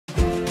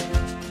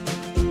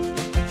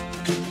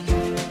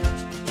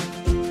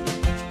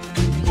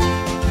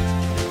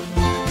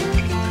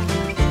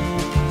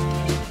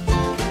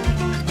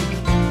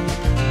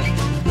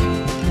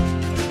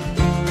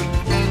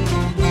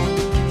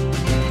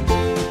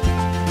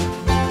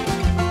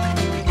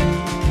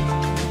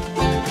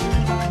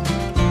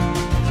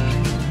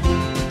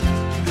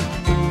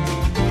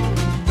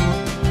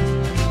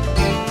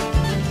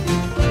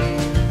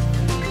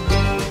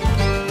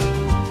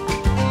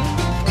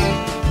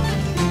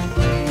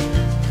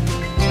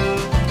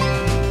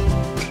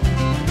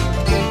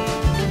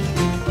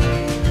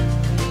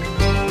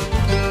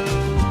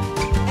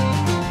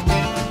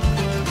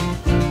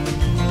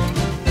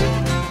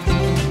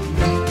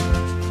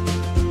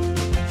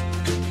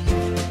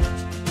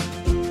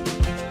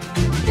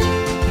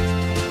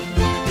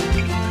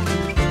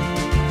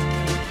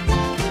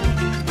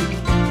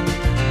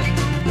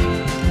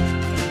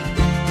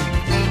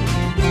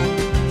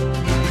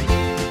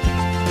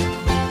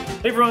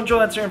I'm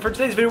Joel Hansen, and for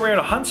today's video we're in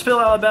Huntsville,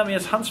 Alabama.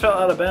 Yes, Huntsville,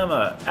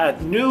 Alabama,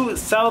 at new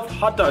South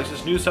Hotdogs.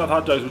 This new South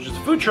Hotdogs, which is a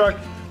food truck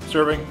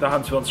serving the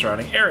Huntsville and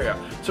surrounding area.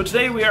 So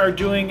today we are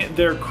doing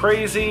their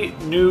crazy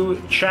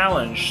new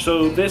challenge.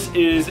 So this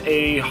is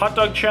a hot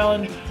dog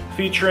challenge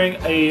featuring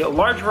a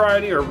large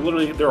variety, or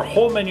literally their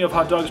whole menu of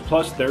hot dogs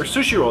plus their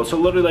sushi rolls. So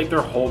literally like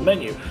their whole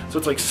menu. So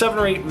it's like 7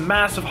 or 8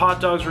 massive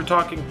hot dogs. We're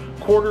talking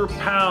quarter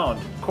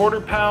pound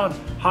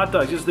hot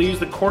dogs. Yes, they use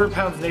the quarter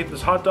pounds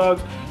Nathan's hot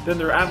dogs. Then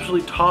they're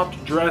absolutely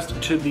topped,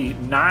 dressed to the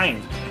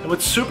nines. And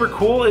what's super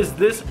cool is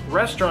this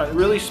restaurant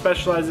really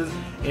specializes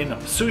in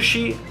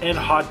sushi and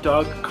hot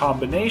dog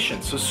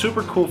combinations. So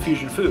super cool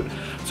fusion food.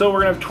 So we're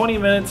gonna have 20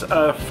 minutes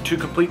to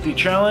complete the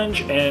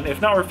challenge, and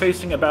if not, we're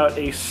facing about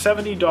a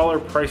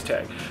 $70 price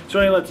tag. So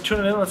anyway, let's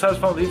tune in, let's have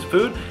some fun with these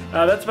food.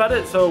 That's about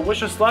it, so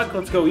wish us luck,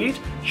 let's go eat.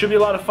 Should be a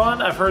lot of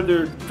fun. I've heard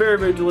they're very,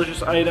 very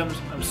delicious items.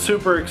 I'm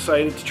super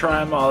excited to try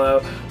them all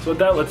out. So with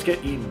that, let's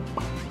get eating.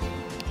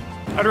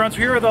 Alright, we're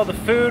here with all the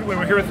food. When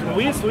we're here with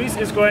Luis, Luis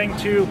is going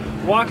to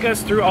walk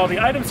us through all the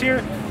items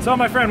here. So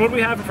my friend, what do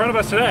we have in front of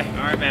us today?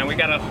 Alright man, we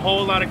got a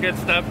whole lot of good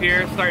stuff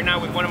here. Starting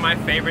out with one of my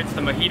favorites,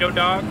 the mojito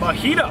dog.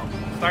 Mojito!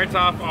 Starts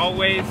off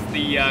always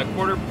the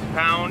quarter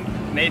pound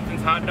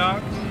Nathan's hot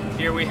dog.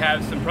 Here we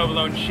have some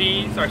provolone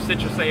cheese, our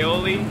citrus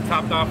aioli,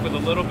 topped off with a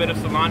little bit of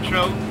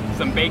cilantro,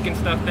 some bacon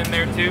stuffed in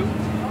there too.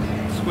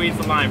 Squeeze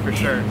the lime for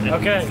sure.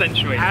 Okay,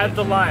 accentuate add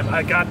the lime,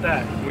 I got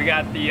that. We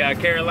got the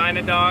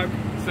Carolina dog,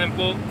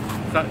 simple.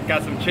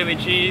 Got some chili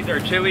cheese, or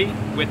chili,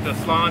 with the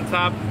slaw on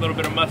top, a little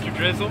bit of mustard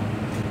drizzle.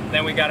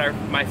 Then we got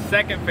my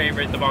second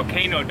favorite, the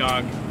volcano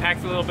dog.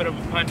 Packs a little bit of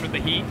a punch with the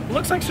heat.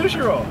 Looks like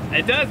sushi roll.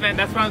 It does, man,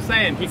 that's what I'm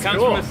saying. He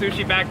comes from a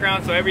sushi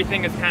background, so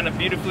everything is kind of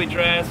beautifully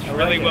dressed,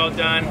 really well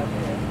done.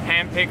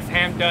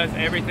 Ham does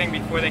everything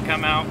before they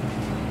come out.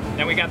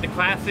 Then we got the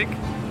classic,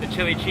 the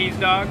chili cheese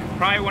dog,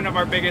 probably one of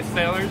our biggest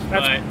sellers.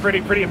 That's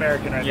pretty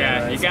American right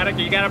there. Yeah, right?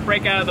 you gotta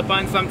break out of the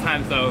bun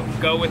sometimes though.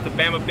 Go with the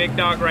Bama Big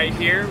Dog right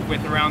here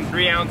with around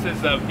 3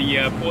 ounces of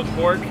the pulled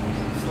pork,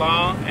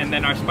 slaw, and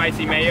then our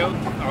spicy mayo.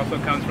 Also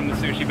comes from the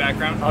sushi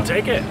background. I'll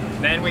take it.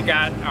 Then we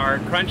got our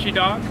crunchy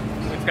dog.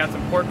 It's got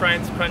some pork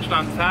rinds crunched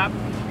on top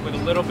with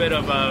a little bit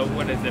of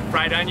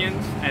fried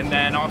onions, and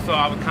then also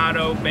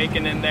avocado,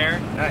 bacon in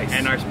there. Nice.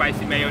 And our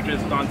spicy mayo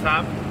drizzled on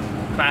top.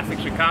 Classic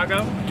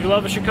Chicago. Do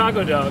love a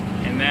Chicago dog.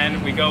 And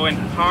then we go in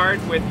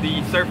hard with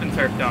the surf and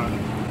turf dog.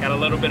 Got a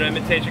little bit of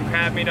imitation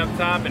crab meat up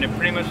top, and it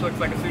pretty much looks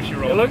like a sushi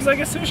roll. It looks like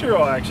a sushi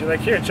roll actually. Like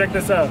here, check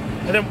this out.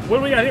 And then what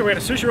do we got here? We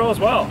got a sushi roll as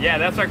well. Yeah,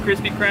 that's our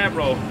crispy crab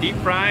roll. Deep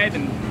fried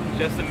and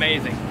just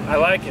amazing. I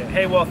like it.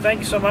 Hey, well,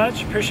 thank you so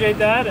much. Appreciate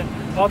that. And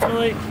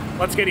ultimately,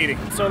 let's get eating.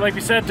 So like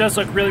we said, it does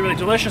look really, really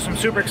delicious. I'm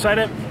super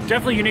excited.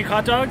 Definitely unique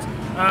hot dogs.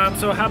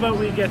 So how about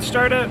we get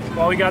started?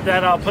 While we got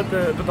that, I'll put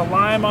the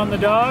lime on the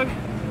dog.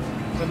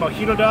 The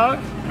mojito dog.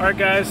 All right,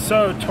 guys,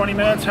 so 20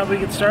 minutes, how do we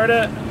get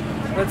started?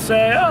 Let's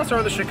say, I'll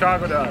start with the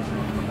Chicago dog.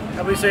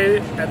 How do we say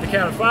at the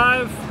count of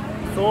 5,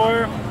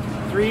 4,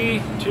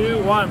 3,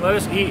 2, 1, let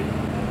us eat.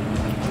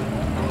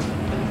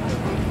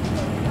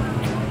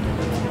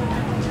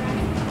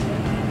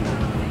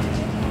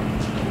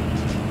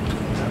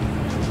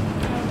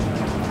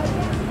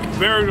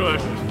 Very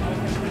delicious.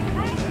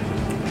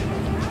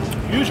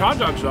 Huge hot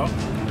dogs though.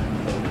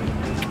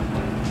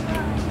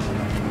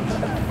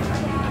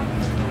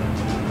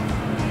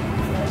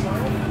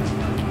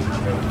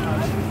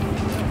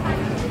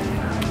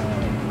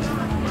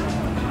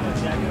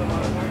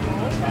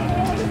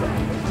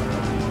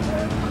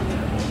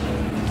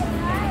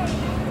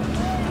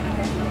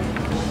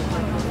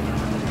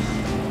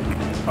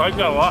 I like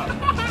that a lot.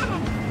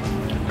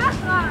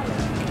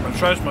 Let's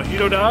try this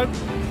mojito dog.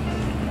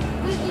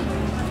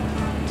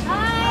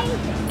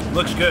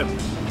 Looks good.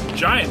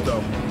 Giant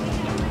though.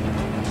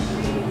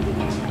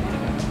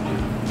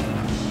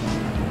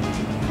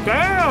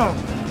 Damn!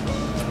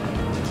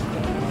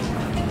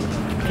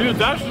 Dude,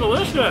 that's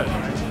delicious.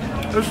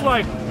 It's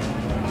like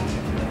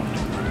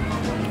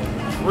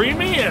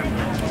creamy and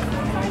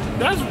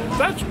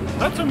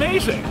that's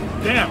amazing.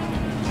 Damn.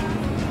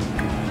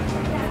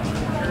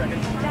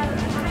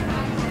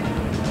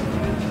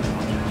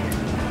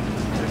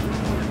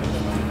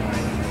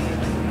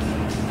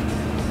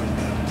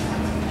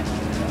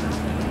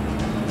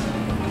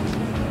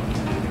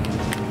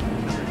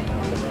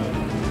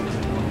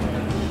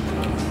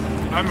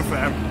 I'm a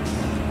fan.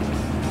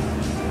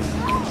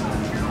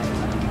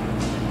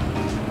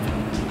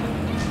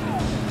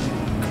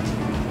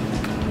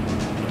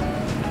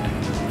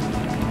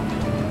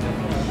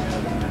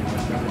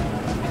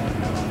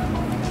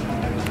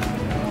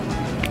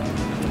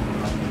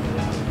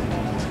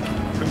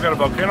 We've got a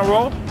volcano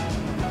roll.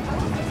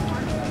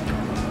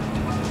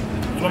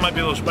 This one might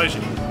be a little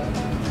spicy.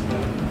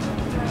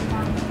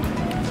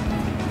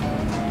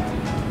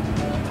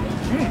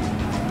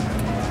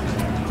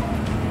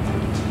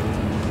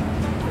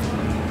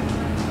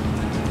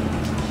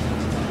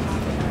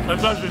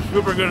 That's actually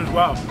super good as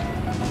well.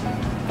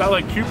 That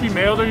like Kewpie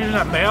mayo they're using,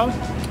 that mayo,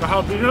 the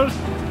jalapenos.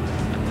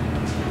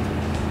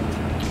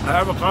 The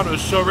avocado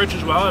is so rich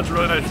as well, it's a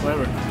really nice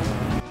flavor.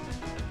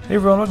 Hey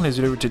everyone, welcome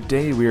to Zoodover.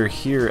 Today we are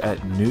here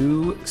at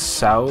New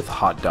South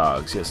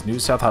Hotdogs. Yes, New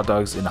South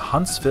Hotdogs in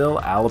Huntsville,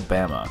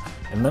 Alabama.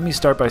 And let me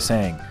start by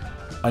saying,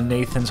 a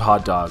Nathan's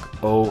hot dog.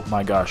 Oh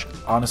my gosh.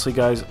 Honestly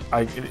guys,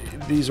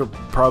 these are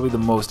probably the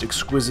most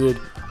exquisite,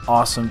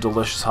 awesome,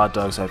 delicious hot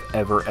dogs I've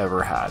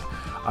ever had.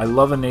 I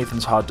love a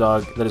Nathan's hot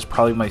dog. That is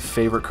probably my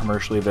favorite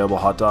commercially available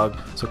hot dog.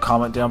 So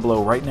comment down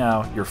below right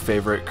now your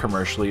favorite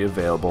commercially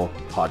available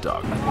hot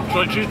dog.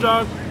 Chili cheese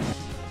dog?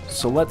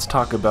 So let's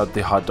talk about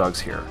the hot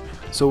dogs here.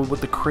 So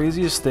with the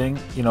craziest thing,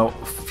 you know,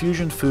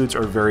 fusion foods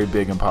are very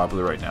big and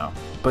popular right now.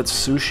 But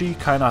sushi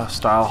kind of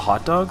style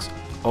hot dogs?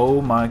 Oh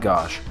my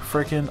gosh,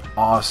 freaking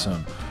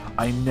awesome.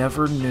 I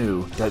never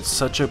knew that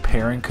such a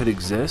pairing could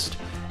exist,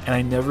 and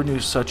I never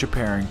knew such a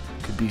pairing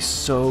could be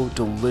so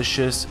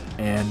delicious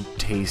and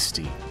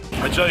tasty.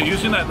 I tell you,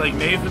 using that like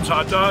Nathan's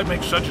hot dog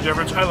makes such a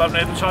difference. I love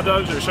Nathan's hot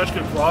dogs. They're such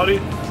good quality,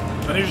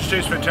 and they just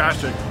taste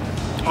fantastic.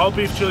 All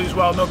beef chili as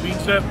well, no bean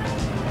dip.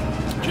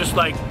 Just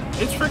like,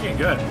 it's freaking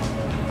good.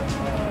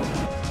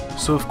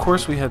 So of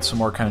course we had some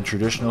more kind of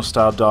traditional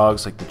style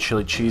dogs, like the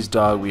chili cheese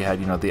dog. We had,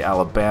 you know, the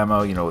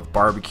Alabama, you know, with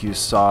barbecue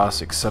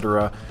sauce,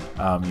 etc.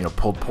 You know,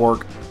 pulled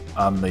pork,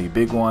 the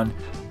big one.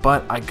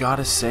 But I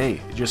gotta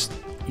say, just,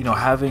 you know,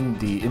 having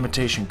the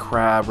imitation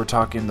crab, we're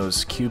talking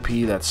those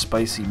QP, that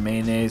spicy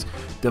mayonnaise,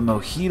 the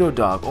mojito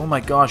dog. Oh my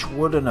gosh,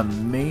 what an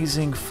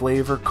amazing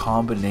flavor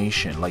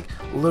combination! Like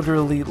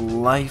literally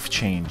life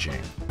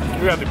changing.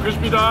 We got the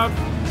crispy dog.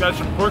 Got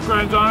some pork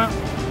rinds on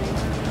it.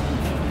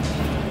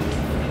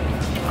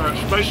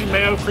 Spicy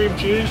mayo cream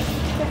cheese.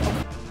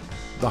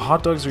 The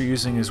hot dogs they're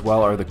using as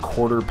well are the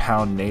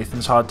quarter-pound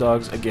Nathan's hot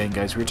dogs. Again,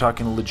 guys, we're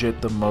talking legit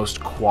the most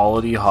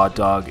quality hot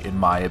dog in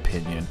my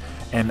opinion,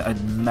 and a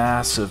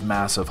massive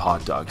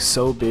hot dog,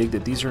 so big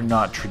that these are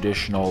not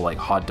traditional like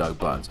hot dog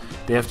buns.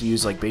 They have to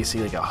use like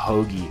basically like a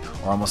hoagie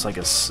or almost like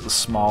a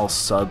small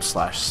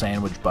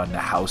sub/sandwich bun to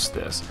house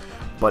this.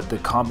 But the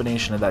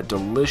combination of that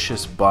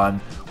delicious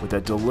bun with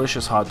that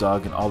delicious hot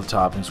dog and all the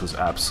toppings was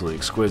absolutely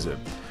exquisite.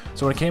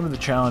 So when it came to the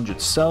challenge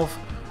itself,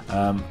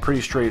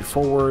 pretty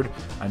straightforward.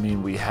 I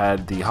mean, we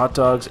had the hot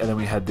dogs and then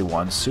we had the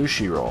one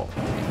sushi roll.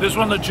 This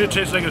one legit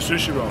tastes like a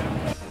sushi roll.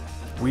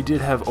 We did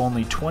have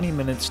only 20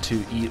 minutes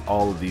to eat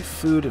all of the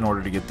food in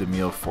order to get the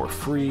meal for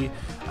free.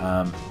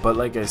 But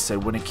like I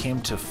said, when it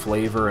came to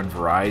flavor and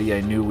variety, I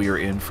knew we were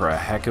in for a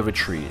heck of a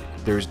treat.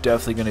 There's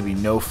definitely going to be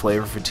no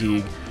flavor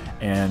fatigue,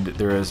 and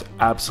there is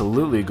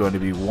absolutely going to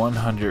be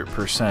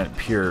 100%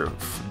 pure,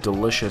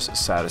 delicious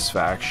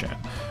satisfaction.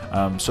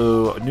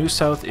 So New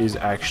South is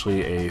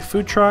actually a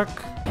food truck.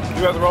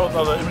 You got the roll with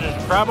all the imitation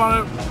crab on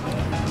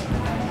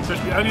it,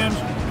 crispy onions.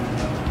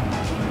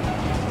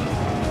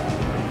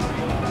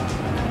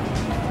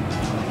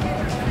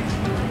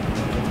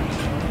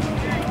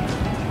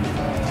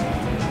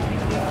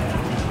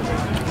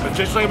 It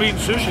tastes like I'm eating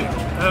sushi,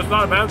 and that's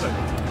not a bad thing.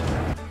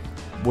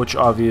 Which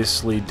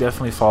obviously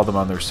definitely follow them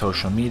on their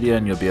social media,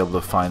 and you'll be able to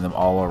find them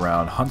all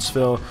around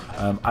Huntsville.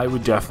 I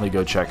would definitely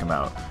go check them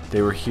out.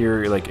 They were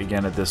here, like,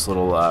 again, at this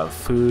little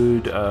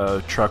food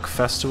truck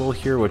festival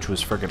here, which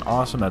was freaking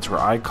awesome. That's where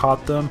I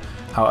caught them.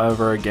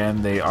 However,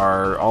 again, they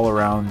are all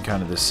around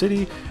kind of the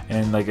city,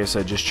 and like I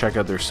said, just check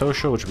out their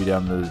social, which will be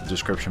down in the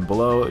description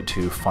below,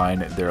 to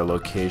find their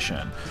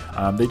location.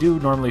 They do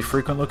normally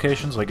frequent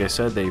locations. Like I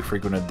said, they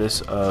frequented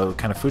this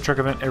kind of food truck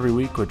event every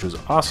week, which was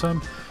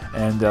awesome.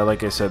 And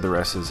like I said, the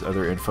rest is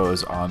other info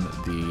is on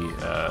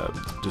the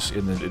just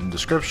in the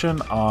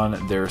description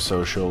on their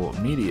social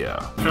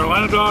media.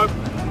 Carolina dog.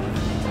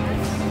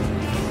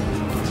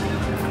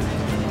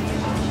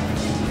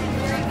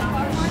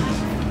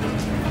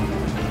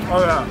 Oh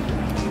yeah.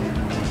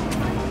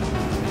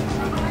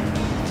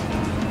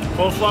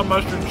 Coleslaw,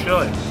 mustard,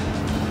 chili.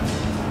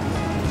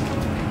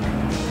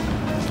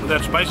 With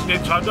that spicy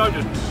Nathan's hot dog,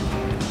 just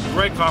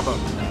great combo.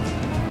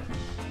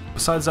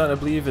 Besides that, I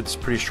believe it's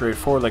pretty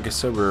straightforward. Like I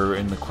said, we're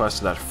in the quest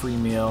of that free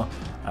meal.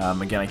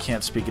 Again, I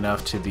can't speak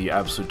enough to the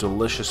absolute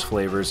delicious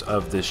flavors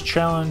of this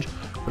challenge,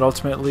 but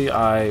ultimately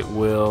I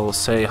will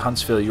say,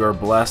 Huntsville, you are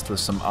blessed with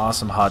some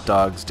awesome hot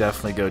dogs.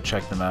 Definitely go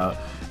check them out.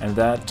 And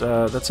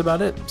that's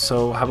about it.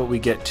 So how about we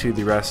get to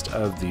the rest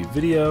of the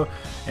video?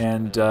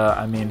 And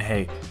I mean,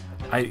 hey,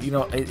 I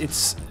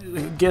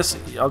guess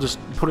I'll just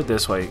put it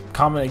this way.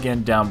 Comment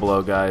again down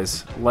below,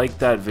 guys. Like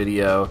that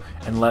video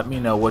and let me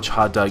know which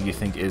hot dog you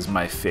think is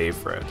my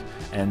favorite.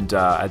 And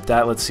at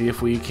that, let's see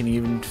if we can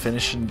even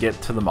finish and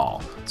get to them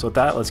all. So with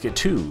that, let's get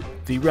to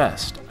the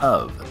rest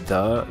of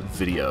the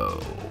video.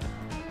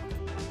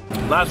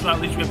 Last but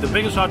not least, we have the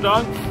biggest hot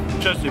dog,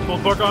 chesty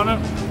pulled pork on it.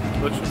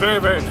 Looks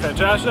very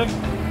fantastic.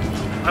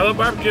 I love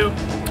barbecue.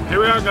 Here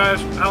we are, guys,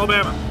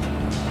 Alabama.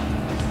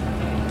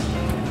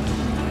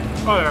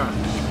 Oh yeah.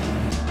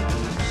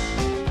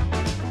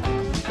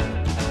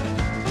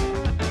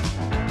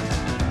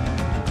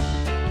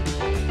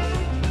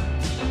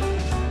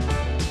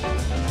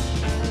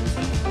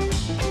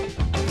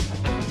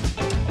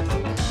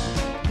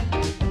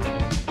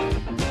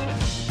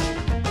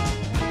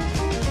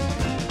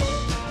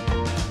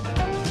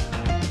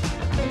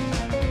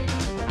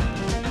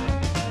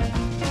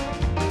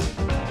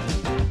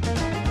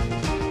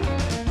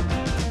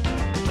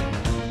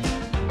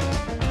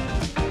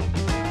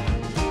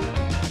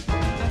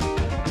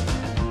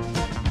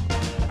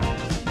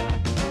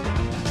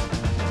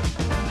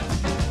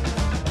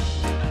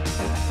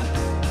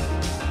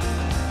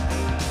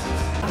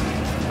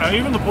 And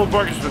even the pulled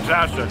pork is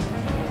fantastic.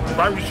 The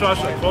barbecue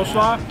sauce and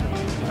coleslaw,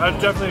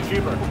 that's definitely a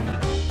keeper.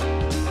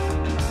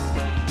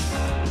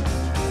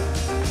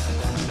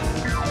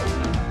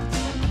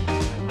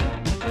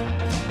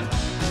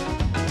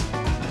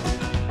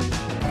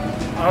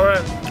 All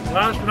right,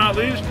 last but not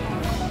least,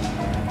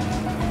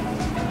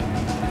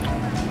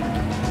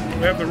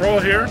 we have the roll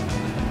here.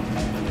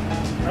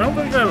 I don't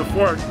think I have a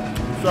fork,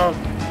 so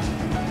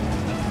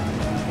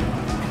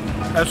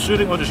as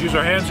suiting, we'll just use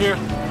our hands here.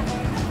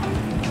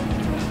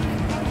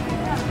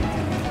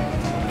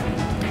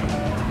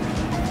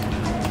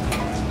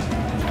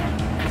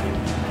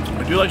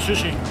 I do like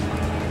sushi.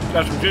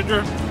 Got some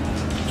ginger,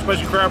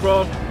 spicy crab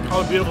roll,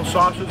 all the beautiful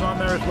sauces on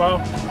there as well.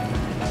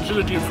 This is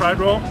a deep fried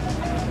roll.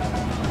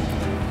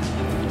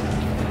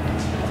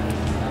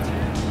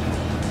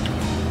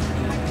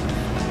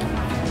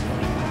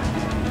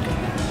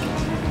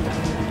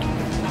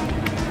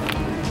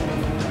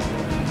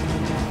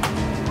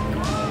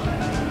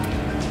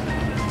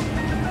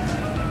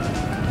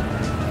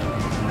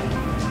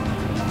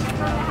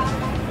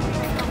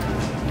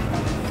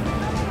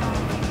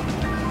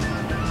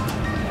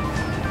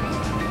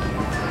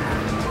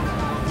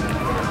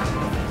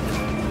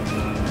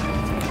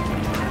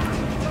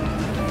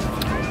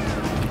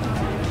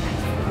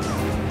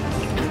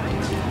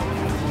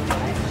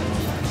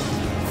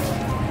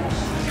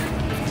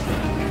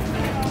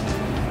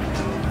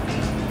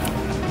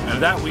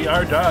 That we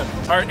are done.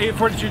 Our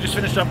 842 just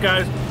finished up,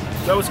 guys.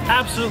 That was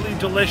absolutely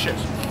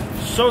delicious.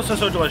 So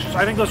delicious.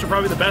 I think those are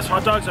probably the best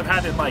hot dogs I've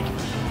had in, like,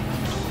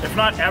 if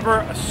not ever,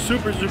 a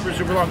super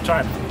long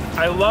time.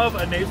 I love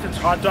a Nathan's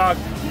hot dog.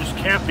 You just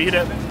can't beat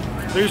it.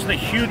 There's the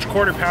huge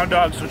quarter pound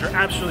dogs, which are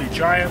absolutely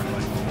giant.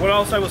 What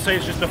else I will say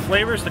is just the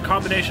flavors, the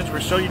combinations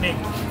were so unique.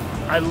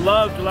 I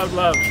loved the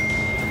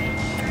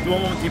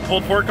one with the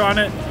pulled pork on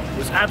it. It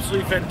was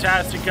absolutely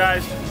fantastic,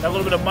 guys. That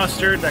little bit of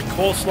mustard, that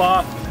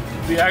coleslaw,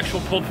 the actual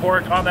pulled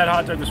pork on that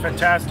hot dog was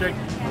fantastic.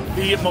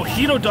 The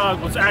mojito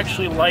dog was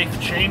actually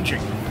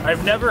life-changing.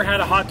 I've never had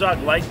a hot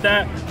dog like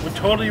that. Would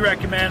totally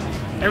recommend.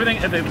 Everything,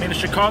 I mean, the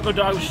Chicago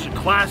dog was just a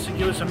classic.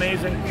 It was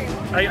amazing.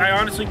 I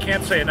honestly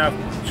can't say enough.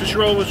 Sushi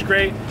roll was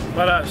great,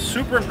 but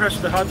super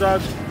impressed with the hot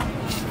dogs.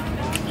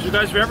 So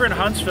guys, if you're ever in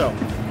Huntsville,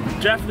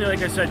 definitely,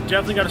 like I said,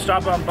 definitely got to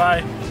stop on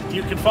by.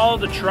 You can follow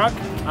the truck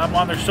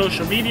on their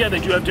social media. They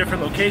do have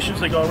different locations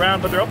they go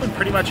around, but they're open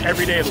pretty much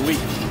every day of the week.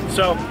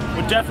 So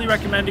would definitely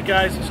recommend it,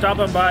 guys. Stop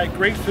on by.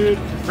 Great food,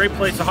 great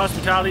place. The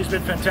hospitality's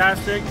been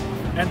fantastic.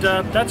 And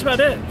that's about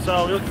it.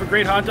 So you're looking for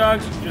great hot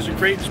dogs, just a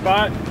great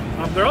spot.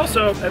 They're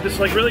also at this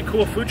like really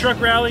cool food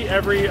truck rally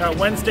every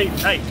Wednesday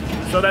night.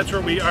 So that's where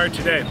we are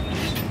today.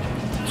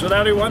 So that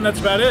everyone, that's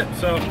about it.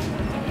 So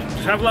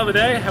just have a lovely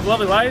day, have a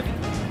lovely life.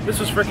 This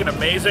was freaking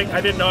amazing.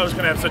 I didn't know I was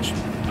gonna have such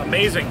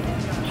amazing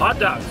hot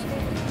dogs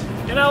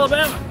in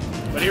Alabama,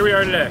 but here we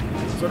are today.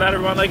 So that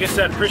everyone, like I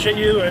said, appreciate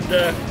you, and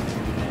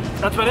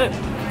that's about it.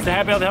 Stay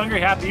happy, healthy,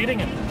 hungry, happy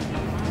eating,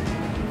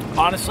 and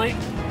honestly,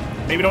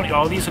 maybe don't eat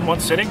all of these in one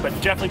sitting, but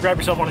definitely grab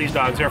yourself one of these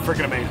dogs. They're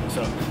freaking amazing.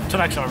 So until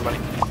next time, everybody.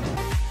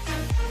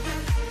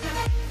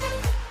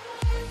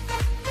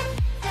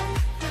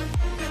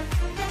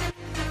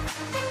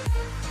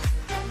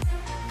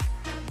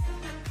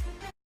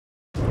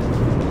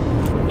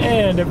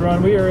 And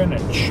everyone, we are in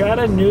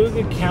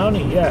Chattanooga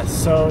County, yes,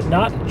 so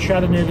not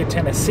Chattanooga,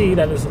 Tennessee,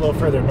 that is a little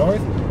further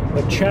north,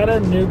 but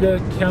Chattanooga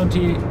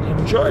County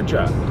in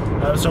Georgia.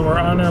 So we're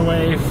on our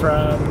way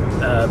from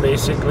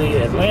basically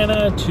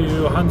Atlanta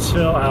to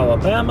Huntsville,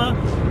 Alabama,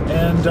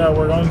 and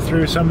we're going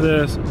through some of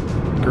this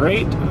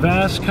great,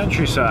 vast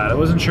countryside. I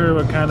wasn't sure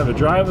what kind of a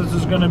drive this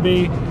was going to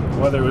be,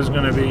 whether it was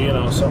going to be, you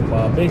know, some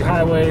big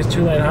highways,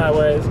 2-lane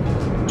highways.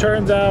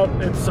 Turns out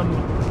it's some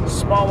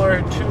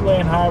smaller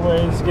 2-lane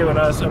highways, giving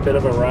us a bit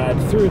of a ride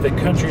through the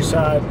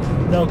countryside.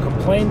 No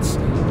complaints.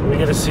 We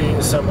get to see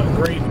some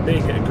great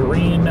big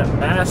green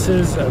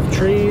masses of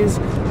trees,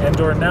 and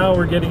now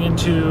we're getting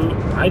into,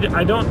 I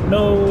don't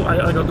know,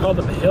 I'll call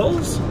them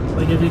hills.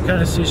 Like if you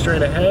kind of see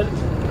straight ahead.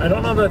 I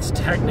don't know if that's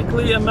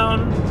technically a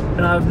mountain,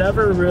 and I've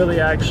never really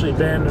actually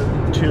been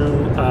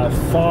to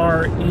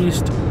far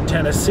east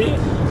Tennessee,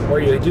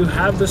 where you do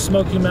have the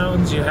Smoky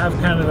Mountains, you have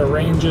kind of the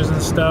ranges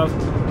and stuff,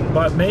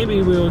 but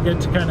maybe we will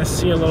get to kind of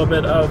see a little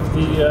bit of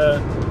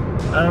the,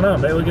 I don't know,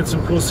 maybe we'll get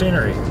some cool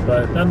scenery,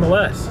 but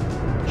nonetheless,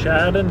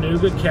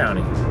 Chattanooga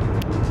County.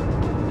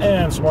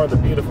 And some more of the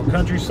beautiful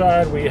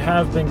countryside. We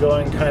have been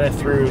going kind of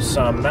through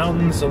some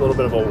mountains, a little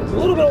bit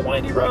of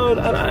windy road.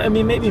 I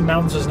mean, maybe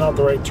mountains is not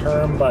the right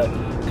term, but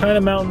kind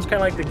of mountains, kind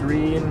of like the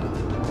green,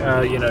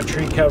 you know,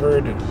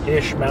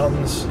 tree-covered-ish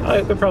mountains.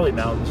 They're probably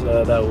mountains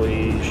that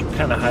we should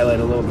kind of highlight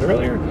a little bit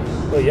earlier.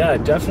 But yeah,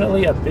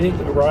 definitely a big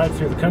ride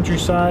through the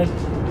countryside.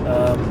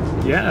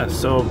 Yeah,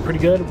 so pretty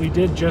good. We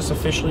did just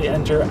officially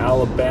enter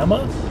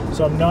Alabama,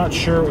 so I'm not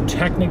sure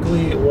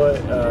technically what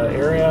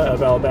area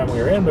of Alabama we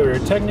were in, but we were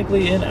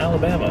technically in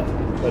Alabama.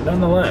 But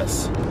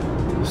nonetheless,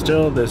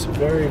 still this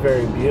very,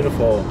 very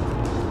beautiful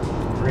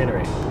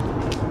greenery.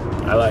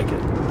 I like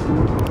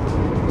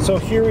it. So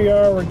here we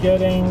are, we're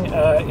getting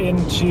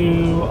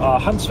into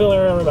Huntsville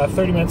area. We're about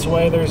 30 minutes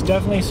away. There's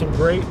definitely some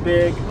great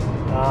big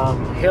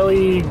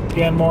hilly,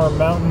 again, more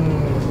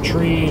mountain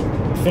tree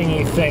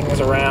thingy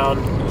things around.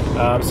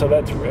 So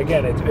that's,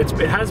 again, it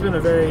has been a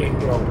very,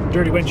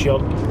 dirty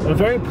windshield, but a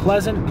very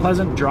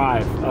pleasant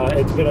drive.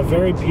 It's been a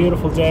very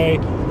beautiful day.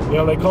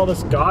 They call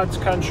this God's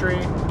country.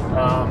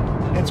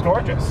 It's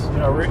gorgeous.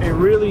 It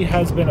really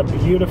has been a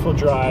beautiful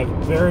drive.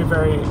 Very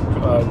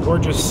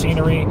gorgeous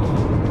scenery.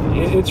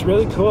 It's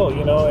really cool,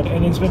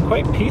 and it's been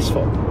quite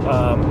peaceful.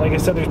 Like I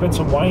said, there's been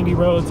some windy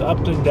roads,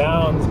 up and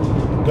downs,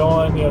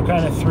 going,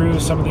 kind of through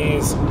some of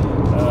these,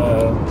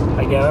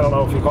 again, I don't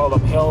know if you call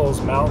them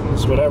hills,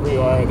 mountains, whatever you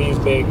are, these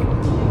big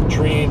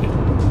treed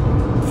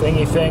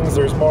thingy things.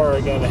 There's more,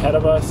 again, ahead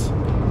of us.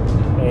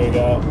 There you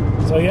go.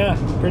 So yeah,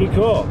 pretty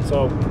cool.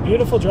 So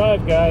beautiful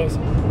drive, guys,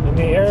 in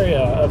the area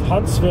of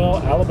Huntsville,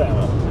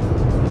 Alabama.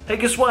 Hey,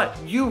 guess what?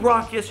 You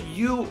rock. Yes,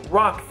 you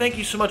rock. Thank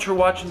you so much for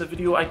watching the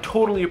video. I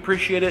totally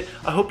appreciate it.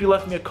 I hope you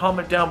left me a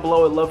comment down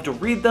below. I'd love to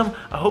read them.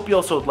 I hope you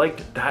also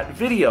liked that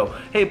video.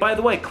 Hey, by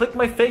the way, click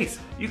my face.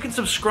 You can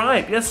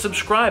subscribe. Yes,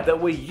 subscribe.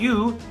 That way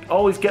you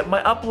always get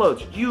my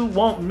uploads. You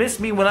won't miss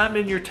me when I'm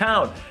in your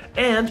town.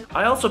 And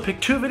I also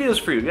picked 2 videos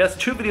for you. Yes,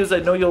 2 videos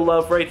I know you'll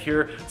love right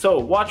here. So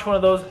watch one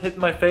of those, hit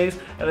my face.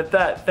 And at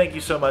that, thank you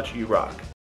so much. You rock.